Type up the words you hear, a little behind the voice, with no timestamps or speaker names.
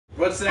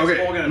What's the next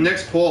poll gonna be?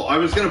 Next poll. I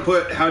was gonna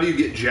put, how do you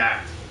get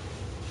jacked?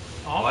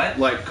 What?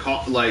 Like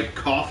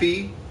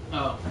coffee.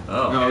 Oh.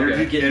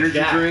 Energy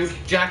jacked. drink.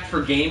 Jacked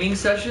for gaming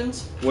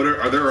sessions? What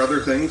are there other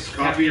things?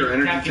 Coffee or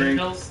energy caffeine drink?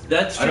 Pills?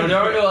 That's true. There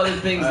are no other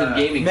things than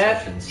gaming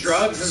meth, sessions.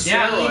 Drugs and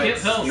Yeah, you get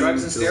steroids. pills.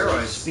 Drugs and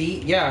steroids.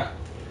 Speed, yeah.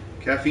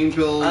 Caffeine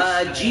pills.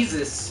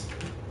 Jesus.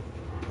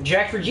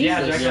 Jack for Jesus.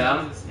 Yeah, Jack Yeah.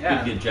 for Jesus.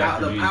 Yeah. Good Jack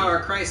for The Jesus. power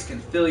of Christ can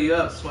fill you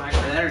up Swag.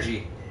 with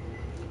energy.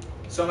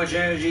 So much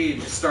energy, you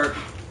just start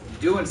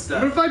doing But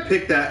stuff. if I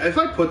pick that, if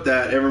I put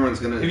that, everyone's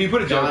gonna. If you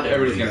put a joke, not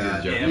everybody's do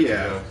gonna do a that. joke.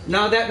 Yeah.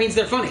 No, that means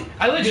they're funny.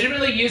 I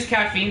legitimately use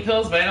caffeine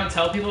pills, but I don't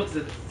tell people because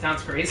it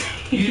sounds crazy.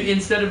 You,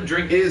 instead of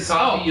drinking Is-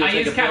 coffee, Oh, you'll I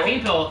take use a pill?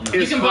 caffeine pill. You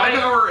Is can buy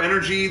 5-hour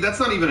energy? That's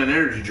not even an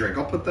energy drink.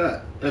 I'll put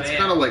that. That's yeah.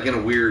 kind of like in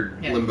a weird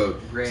Yeah. limbo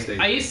Great. state.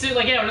 I used to,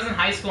 like, yeah, when I was in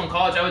high school and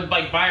college, I would,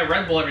 like, buy a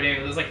Red Bull every day.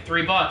 It was, like,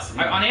 $3.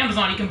 On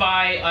Amazon, you can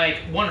buy,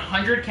 like,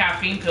 100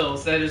 caffeine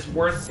pills that is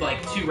worth, like,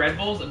 2 Red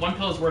Bulls. One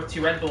pill is worth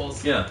 2 Red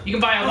Bulls. Yeah. You can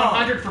buy a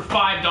 100 for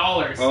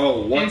 $5.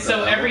 Oh, what And the so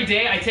hell? every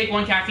day, I take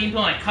one caffeine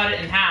pill and I cut it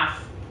in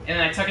half, and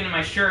then I tuck it in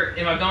my shirt.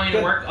 If I'm going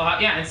to work,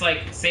 yeah, it's, like,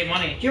 save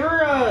money. Do you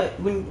ever,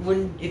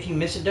 if you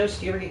miss a dose,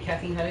 do you ever get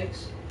caffeine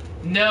headaches?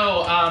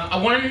 No,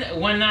 before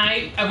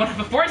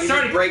I He just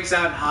started... breaks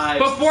out in hives.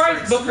 Before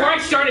I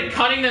starts started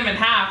cutting them in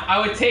half, I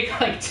would take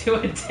like 2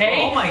 a day.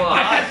 Oh my God.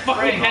 I had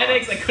fucking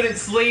headaches. I couldn't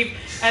sleep,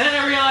 and then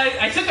I realized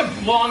I took a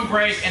long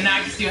break, and now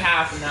I just do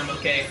half, and I'm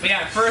okay. But yeah,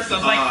 at first I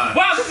was like,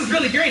 "Wow, this is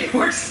really great. It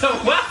works so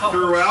well."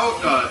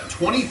 Throughout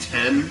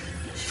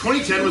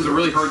 2010 was a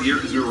really hard year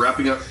because we were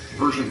wrapping up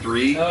version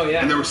 3. Oh,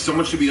 yeah. And there was so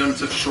much to be done in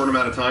such a short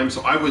amount of time.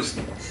 So I was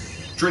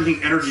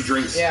drinking energy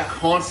drinks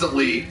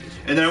constantly.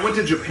 And then I went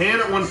to Japan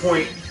at one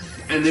point,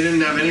 and they didn't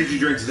have energy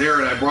drinks there,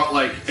 and I brought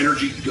like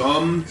energy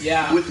gum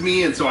with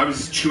me, and so I was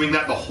just chewing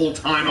that the whole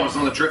time I was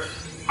on the trip.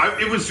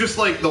 It was just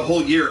like the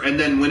whole year, and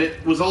then when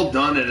it was all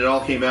done and it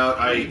all came out,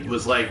 I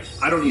was like,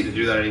 I don't need to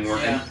do that anymore.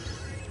 Yeah.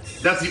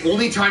 And that's the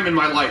only time in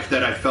my life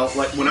that I felt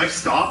like, when I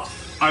stopped,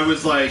 I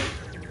was like,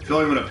 I feel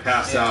like I'm gonna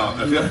pass out.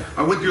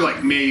 I went through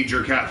like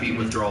major caffeine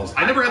withdrawals.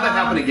 I never had that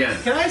happen again.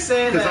 Can I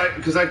say that?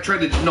 Because I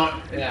tried to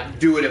not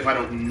do it if I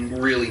don't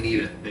really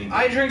need it anymore.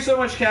 I drink so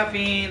much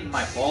caffeine,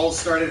 my balls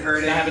started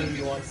hurting. That happened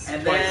to me once.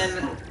 And Twice.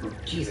 then,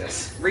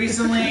 Jesus.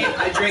 recently,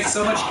 I drank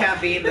so much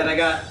caffeine that I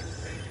got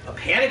a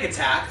panic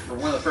attack for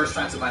one of the first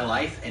times in my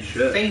life and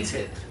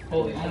fainted.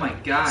 Holy Oh my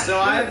god. So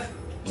I've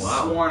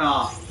sworn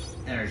off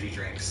energy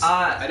drinks.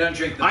 I don't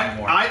drink them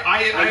anymore.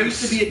 I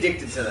used to be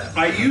addicted to them.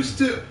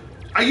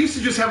 I used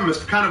to just have them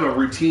as kind of a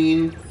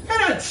routine, and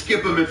I'd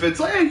skip them if it's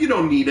like, you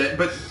don't need it,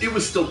 but it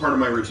was still part of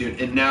my routine.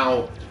 And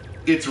now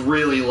it's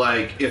really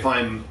like, if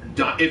I'm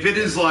done, if it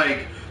is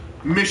like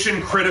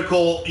mission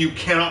critical, you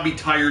cannot be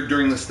tired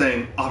during this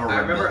thing, I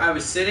remember I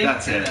was sitting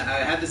That's and it.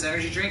 I had this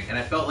energy drink and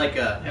I felt like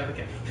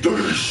okay.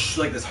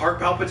 like this heart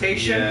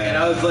palpitation, Yeah. and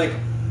I was like,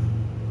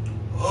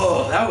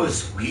 oh, that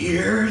was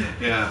weird.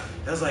 Yeah.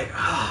 I was like,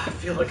 I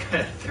feel like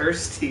kind of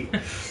thirsty.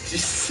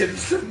 Just sip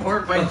some more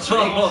of my drink.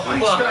 Oh, Trying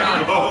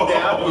to calm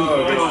down.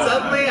 oh, And God.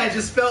 suddenly I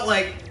just felt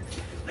like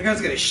I was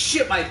gonna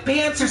shit my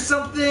pants or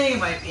something.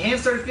 My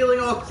hands started feeling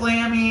all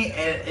clammy,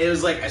 and it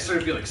was like I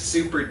started feeling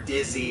super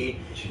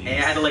dizzy, and I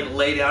had to like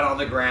lay down on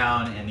the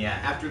ground. And yeah,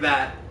 after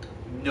that,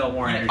 no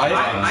more energy.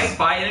 I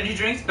buy energy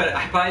drinks, but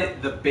I buy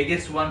the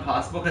biggest one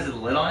possible because of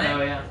the lid on it.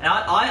 Oh, yeah. And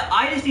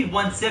I just need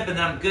one sip and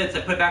then I'm good. So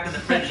I put it back in the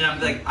fridge and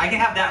I'm like, I can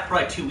have that for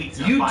like 2 weeks.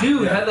 And You I'm fine.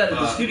 do have that at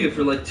the studio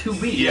for like 2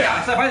 weeks.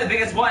 Yeah. So I buy the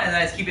biggest one and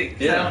then I just keep it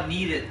because Yeah. I don't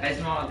need it. I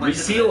just want like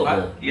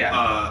Resealable.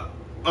 Yeah.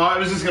 I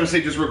was just gonna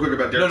say just real quick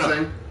about Derek's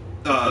thing.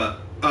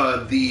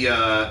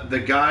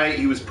 The guy,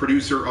 he was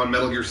producer on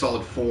Metal Gear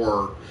Solid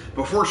 4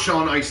 before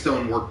Sean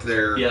Icestone worked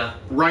there. Yeah.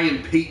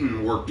 Ryan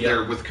Payton worked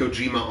there with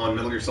Kojima on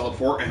Metal Gear Solid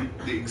 4, and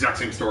the exact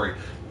same story.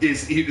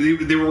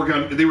 They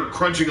were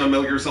crunching on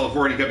Metal Gear Solid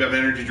 4, and he kept having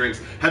energy drinks.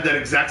 Had that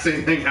exact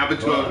same thing happen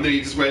to him, and then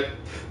he just went,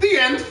 the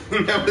end.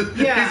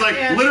 Yeah, he's like,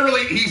 and-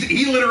 literally,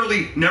 he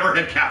literally never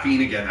had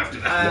caffeine again after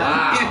that.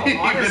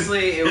 Wow.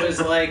 Honestly, it was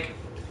like,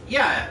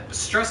 yeah,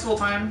 stressful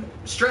time.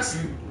 Stress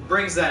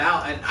brings that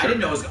out, and I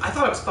didn't know I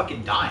thought I was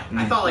fucking dying.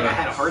 I thought like I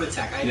had a heart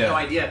attack. I had no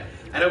idea.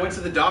 And I went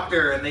to the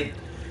doctor, and they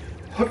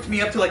hooked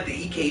me up to like the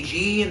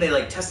EKG, and they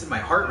like tested my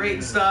heart rate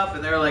and stuff,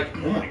 and they were like, Oh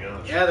my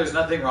gosh. yeah, there's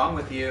nothing wrong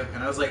with you.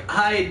 And I was like,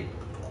 I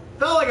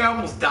felt like I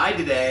almost died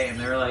today, and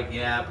they were like,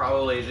 yeah,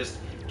 probably just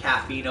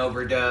caffeine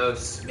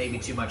overdose, maybe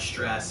too much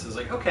stress. I was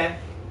like, okay.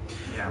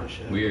 Yeah.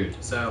 Weird.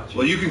 So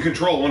Well, you can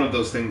control one of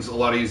those things a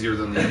lot easier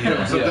than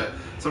the,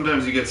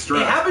 sometimes you get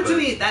stressed. it happened to but-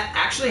 me. That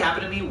actually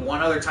happened to me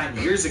one other time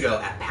years ago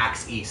at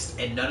PAX East,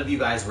 and none of you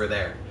guys were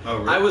there. Oh,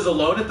 really? I was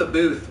alone at the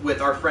booth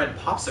with our friend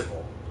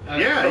Popsicle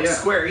Yeah, from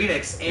Square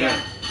Enix,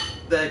 and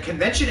the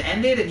convention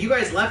ended, and you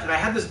guys left, and I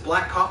had this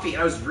black coffee,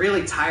 and I was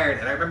really tired,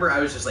 and I remember I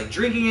was just like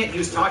drinking it, and he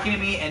was talking to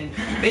me, and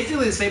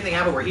basically the same thing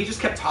happened where he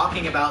just kept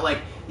talking about like,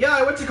 yeah,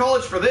 I went to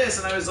college for this,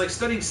 and I was like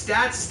studying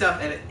stats and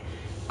stuff, and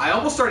I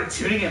almost started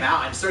tuning him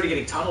out and started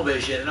getting tunnel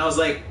vision, and I was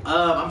like,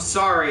 I'm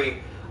sorry,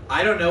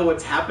 I don't know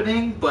what's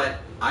happening, but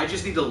I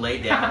just need to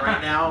lay down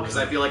right now because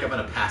I feel like I'm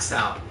gonna pass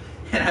out.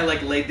 and I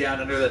like laid down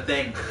under the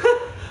thing.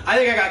 I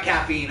think I got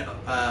caffeine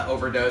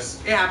overdose.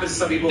 It happens to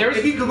some people.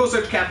 If you Google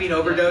search caffeine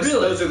overdose,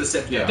 those are the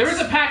symptoms. Yeah. There was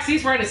a PAX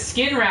East where I had a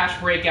skin rash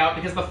breakout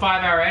because of the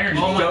 5-hour energy.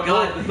 Oh my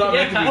god.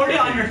 Yeah. You poured it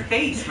on your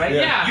face, right?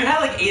 Yeah. You had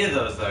like 8 of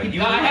those though.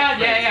 You I had,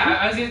 crazy.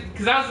 I was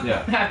because I was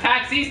at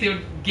PAX East. They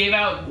gave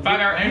out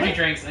 5-hour energy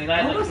drinks, and I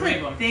had What like was 3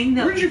 of that them. thing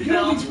that Where'd you get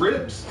all felt- these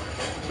ribs?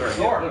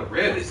 Sorry,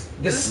 ribs.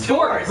 The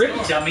store.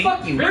 Rib dummy.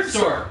 Fuck you, Rib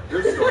store.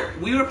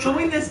 We were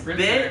filming this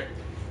bit,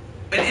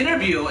 an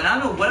interview, and I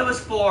don't know what it was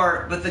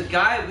for, but the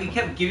guy, we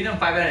kept giving him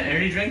 5-hour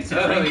energy drinks to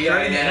drink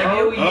during the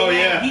interview. Oh,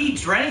 yeah. And he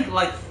drank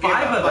like 5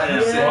 Yeah, of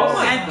them. yeah. Oh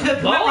my And to the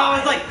point where I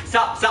was like,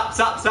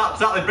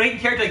 stop, like breaking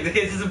character, like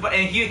this isn't,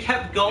 and he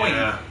kept going.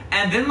 Yeah.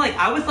 And then like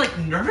I was like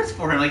nervous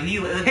for him, like he,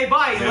 hey,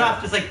 bye, he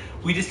left. Just like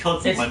we just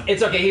killed someone.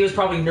 It's okay. He was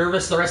probably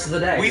nervous the rest of the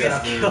day. We so.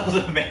 just killed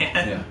a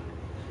man. Yeah.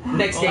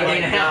 Next day, Oh day my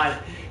and a half.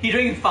 god. He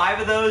drank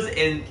 5 of those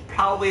in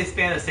probably a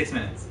span of 6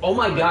 minutes. Oh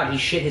my god, he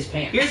shit his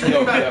pants. Here's the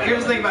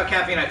thing about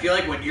caffeine. I feel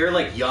like when you're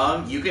like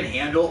young, you can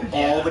handle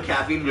all the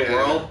caffeine in the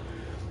world.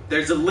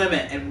 There's a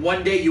limit, and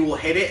one day you will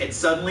hit it, and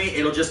suddenly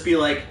it'll just be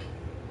like,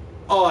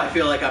 oh, I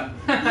feel like I'm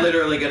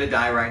literally gonna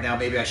die right now.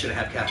 Maybe I shouldn't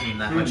have caffeine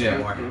that much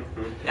anymore.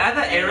 I had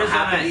that It'll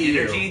happen Arizona to you.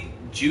 energy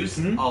juice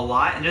a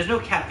lot, and there's no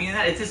caffeine in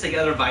that. It's just like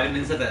other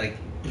vitamins that like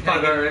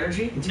 5-hour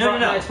energy? It's No.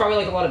 It's probably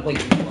like a lot of like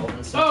B12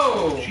 and stuff.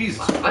 Oh!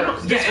 Jesus. I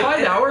don't. Does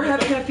 5-hour have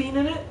caffeine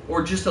in it,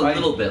 or just a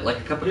little bit, like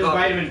a cup of There's coffee?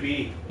 vitamin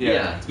B.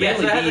 Yeah. It's Yeah,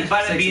 so mainly it has like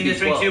vitamin B in this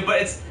drink B12. too,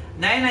 but it's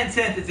 99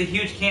 cents. It's a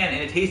huge can,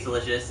 and it tastes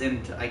delicious,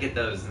 and I get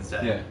those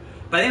instead. Yeah.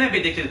 But I think I might be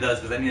addicted to those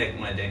because I need like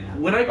 1 a day now.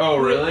 When I Oh,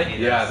 really? I need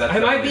Yeah, this. that's I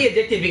might be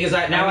addicted because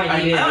I need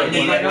it. I don't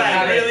need it, but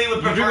I really would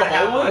You prefer drink to a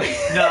have whole one.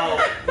 one?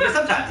 No, but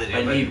sometimes I do.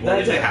 I but need one.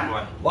 usually I have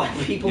one. A lot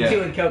of people Yeah.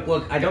 doing Coke.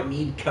 Look, I don't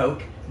need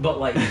Coke, but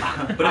like,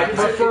 But I I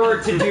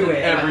prefer to do it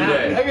Every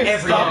day. I can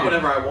Every stop day.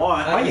 whenever I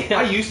want.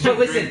 I used to But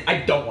listen, drink- I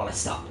don't want to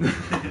stop.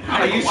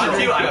 I used to want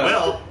drink, I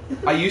will.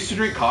 I used to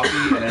drink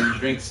coffee and energy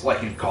drinks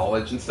like in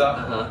college and stuff.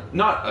 Uh-huh.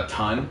 Not a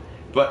ton,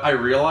 but I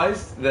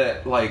realized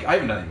that like I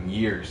haven't done it in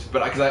years.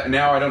 But because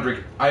now I don't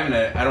drink, I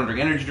don't drink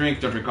energy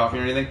drinks, don't drink coffee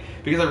or anything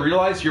because I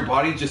realized your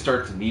body just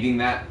starts needing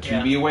that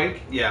to be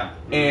awake, Yeah.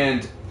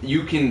 and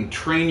you can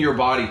train your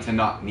body to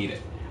not need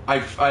it.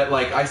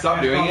 I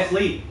stopped doing it.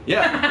 Sleep.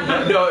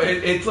 Yeah. No,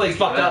 it's like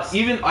fucked up.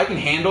 Even I can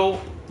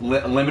handle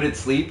limited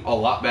sleep a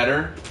lot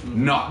better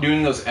not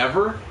doing those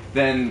ever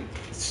than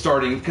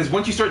starting. Because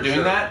once you start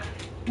doing that,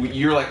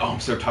 you're like, oh, I'm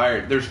so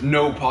tired. There's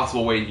no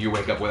possible way you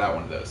wake up without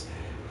one of those.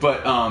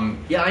 But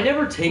Yeah, I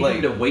never take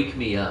Like- them to wake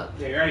me up.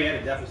 Yeah, you already had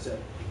a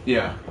deficit.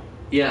 yeah,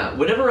 Yeah,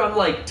 whenever I'm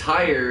like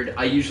tired,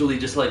 I usually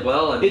just like,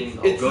 well, I mean,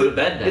 I'll go to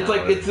bed now. It's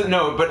like it's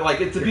no, but like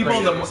it's the people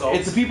in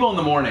the people in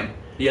the morning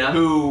yeah.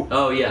 who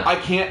Oh yeah. I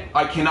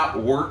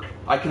cannot work.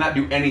 I cannot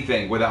do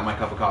anything without my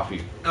cup of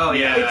coffee. Oh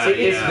yeah.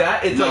 It's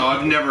that. It's No, like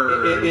I've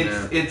never.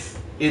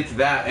 it's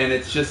that, and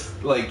it's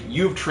just like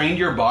you've trained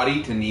your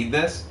body to need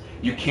this.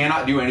 You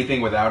cannot do anything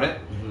without it,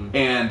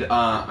 and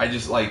I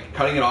just like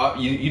cutting it off.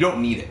 You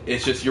don't need it.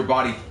 It's just your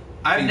body.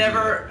 I've thinks you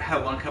never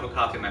had 1 cup of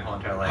coffee in my whole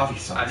entire life. Coffee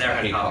sucks. I've never I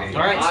had hate coffee. coffee.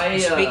 All right. I,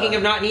 Speaking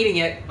of not needing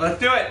it, Let's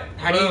do it.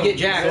 how do you get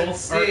jacked?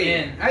 Results are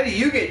in. How do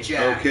you get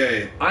jacked?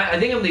 Okay. I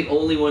think I'm the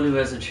only one who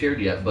hasn't shared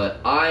yet,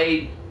 but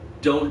I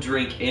don't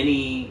drink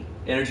any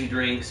energy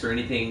drinks or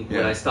anything.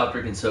 When Yeah. I stopped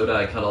drinking soda,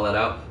 I cut all that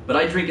out. But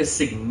I drink a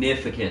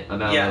significant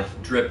amount Yeah.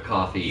 of drip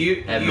coffee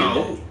You, every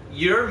day.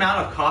 your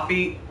amount of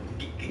coffee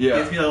Yeah.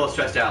 gets me a little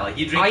stressed out. Like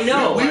you drink. I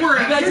know. We were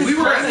You guys at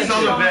have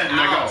some commented. event and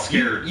I got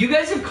scared. You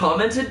guys have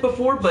commented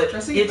before, but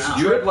Stressing it's out.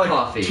 You drip had like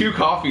coffee. 2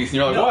 coffees, and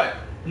you're like, No. what?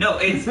 No,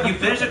 it's you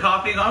finish a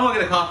coffee and go, I'm gonna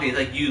get a coffee. It's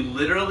like you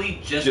literally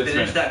just Just finished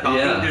finished. that coffee.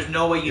 Yeah. There's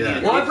no way you Yeah. need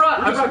it. Well, I It's-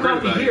 brought We're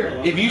coffee about here.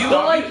 it. If you But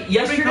stop, like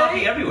you drink coffee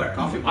yesterday, everywhere.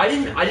 I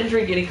didn't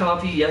drink any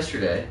coffee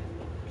yesterday,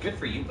 Good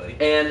for you, buddy.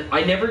 and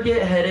I never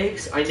get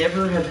headaches. I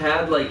never have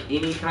had like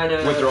any kind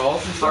of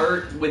Withdrawals?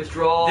 heart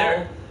withdrawal,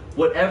 There-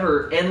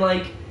 whatever. And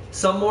like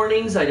some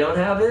mornings I don't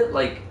have it,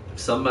 like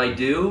some I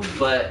do,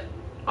 but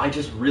I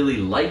just really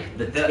like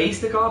the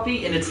taste of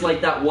coffee, and it's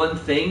like that one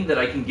thing that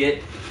I can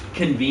get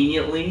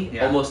conveniently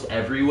Yeah. almost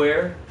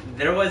everywhere.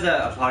 There was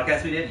a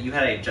podcast we did. You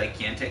had a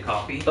gigantic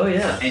coffee. Oh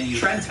yeah. And you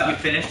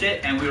finished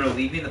it, and we were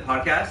leaving the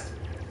podcast,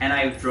 and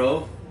I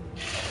drove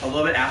a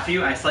little bit after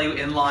you. And I saw you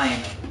in line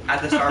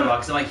at the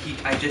Starbucks. I'm like,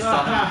 I just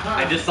saw him.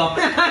 I just saw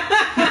him.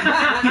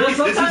 Well, This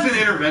is sometimes- an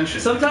intervention.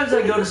 Sometimes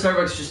I go to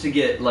Starbucks just to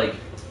get like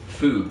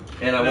food,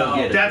 and I won't No,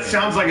 get it. That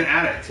sounds like an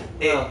addict.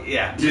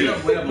 Yeah. Dude.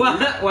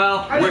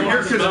 Well, We're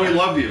here because we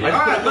love you. I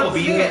just put a Alright, little let's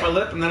bean see on it. my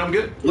lip, and then I'm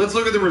good. Let's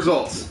look at the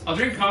results. I'll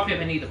drink coffee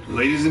if I need to.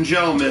 Ladies and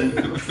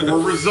gentlemen, for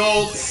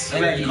results.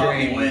 energy Coffee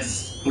drinks.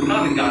 wins.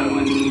 Coffee got it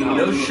win.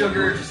 No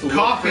sugar, just a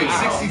little Coffee, cream.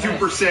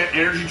 62%.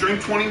 Energy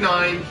drink,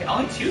 29.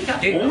 Only 2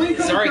 caffeine. Dude, Only a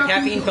couple sorry, caffeine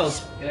caffeine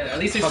pills. Yeah, at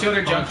least there's 2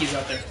 other junkies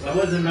out there. That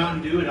wasn't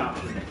Mountain Dew an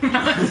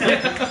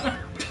option.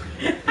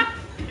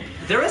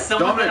 There was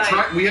someone Dominic,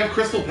 that we have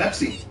Crystal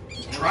Pepsi.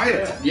 Try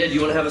it. Yeah, do you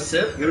want to have a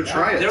sip? You gotta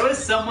try There it. was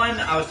someone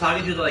I was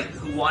talking to like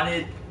who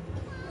wanted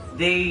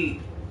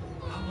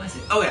what was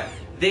it? Oh yeah.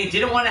 They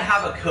didn't want to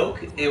have a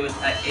Coke. It was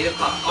at 8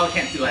 o'clock. Oh, I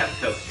can't do I have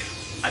a Coke.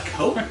 A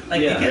Coke?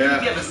 Like, Yeah. you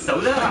can't have a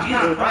soda?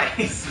 Jesus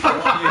Christ.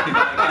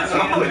 What's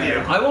wrong with you?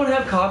 I won't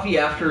have coffee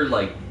after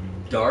like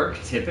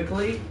dark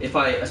typically.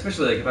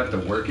 Especially like if I have to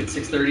work at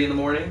 6:30 in the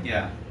morning.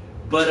 Yeah.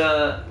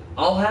 But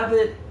I'll have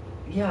it.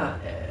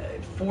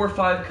 4 or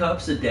 5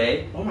 cups a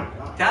day. Oh my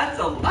god. That's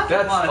a lot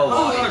a of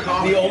lot.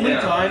 coffee. The only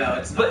time. No,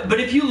 it's not. But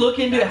if you look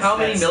into That's- how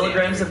many that's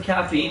milligrams standard. of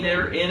caffeine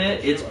are in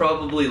it, it's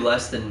probably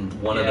less than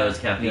one of Yeah. those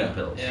caffeine Yeah.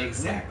 pills.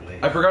 Exactly.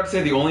 I forgot to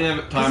say the only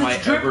time I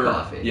it's drip ever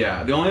coffee.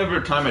 the only ever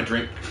time I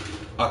drink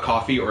a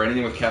coffee or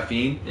anything with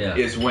caffeine Yeah.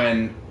 is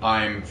when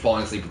I'm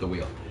falling asleep at the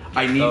wheel.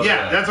 I need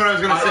Yeah, that's what I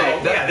was gonna say.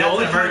 the that's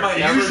only time I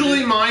emergency. ever Usually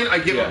do- mine, I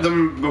get Yeah.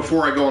 them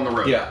before I go on the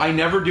road. yeah, I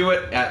never do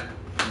it at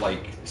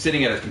like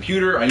sitting at a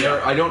computer.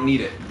 I don't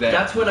need it.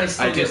 That's when I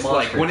still I get just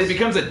like when it Monsters.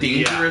 becomes a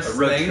dangerous a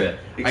road thing. trip.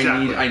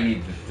 Exactly. I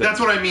need. That's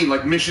what I mean,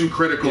 like mission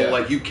critical. Yeah.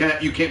 Like you can't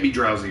be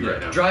drowsy right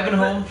now. Driving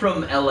home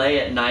from LA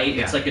at night,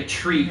 it's Yeah. like a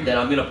treat that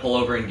I'm gonna pull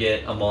over and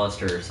get a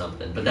Monster or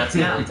something. But that's the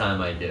Yeah. only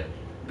time I do.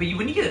 But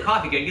when you get a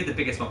coffee, you get the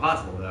biggest one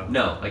possible, though.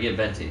 No, I get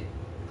venti.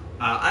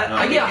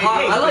 I get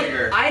hot- I like-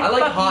 bigger. I like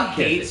fucking hot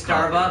hate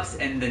coffee. Starbucks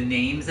and the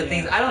names of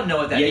things. I don't know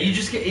what that Yeah, is. you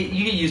just get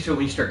used to it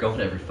when you start going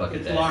every fucking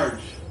It's day. large.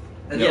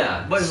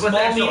 Yeah, What's small,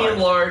 extra medium,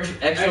 large,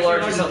 extra Extra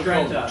large, large is is something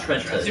called Trenta.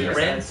 Trenta. Super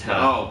Trenta.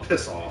 Oh,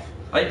 piss off.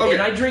 Okay.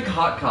 And I drink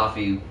hot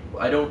coffee.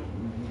 I don't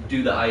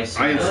do the ice.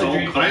 I installed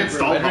I hot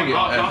drink it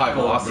coffee. at high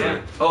velocity. Yeah.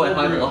 Oh, at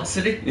high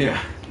velocity? Yeah.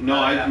 No,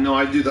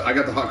 I do the. I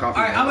got the hot coffee.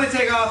 All right, I'm gonna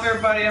take off,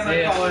 everybody. I'm See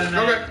gonna ya. call it a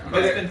night.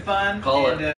 Okay. It's been fun. Call it. and,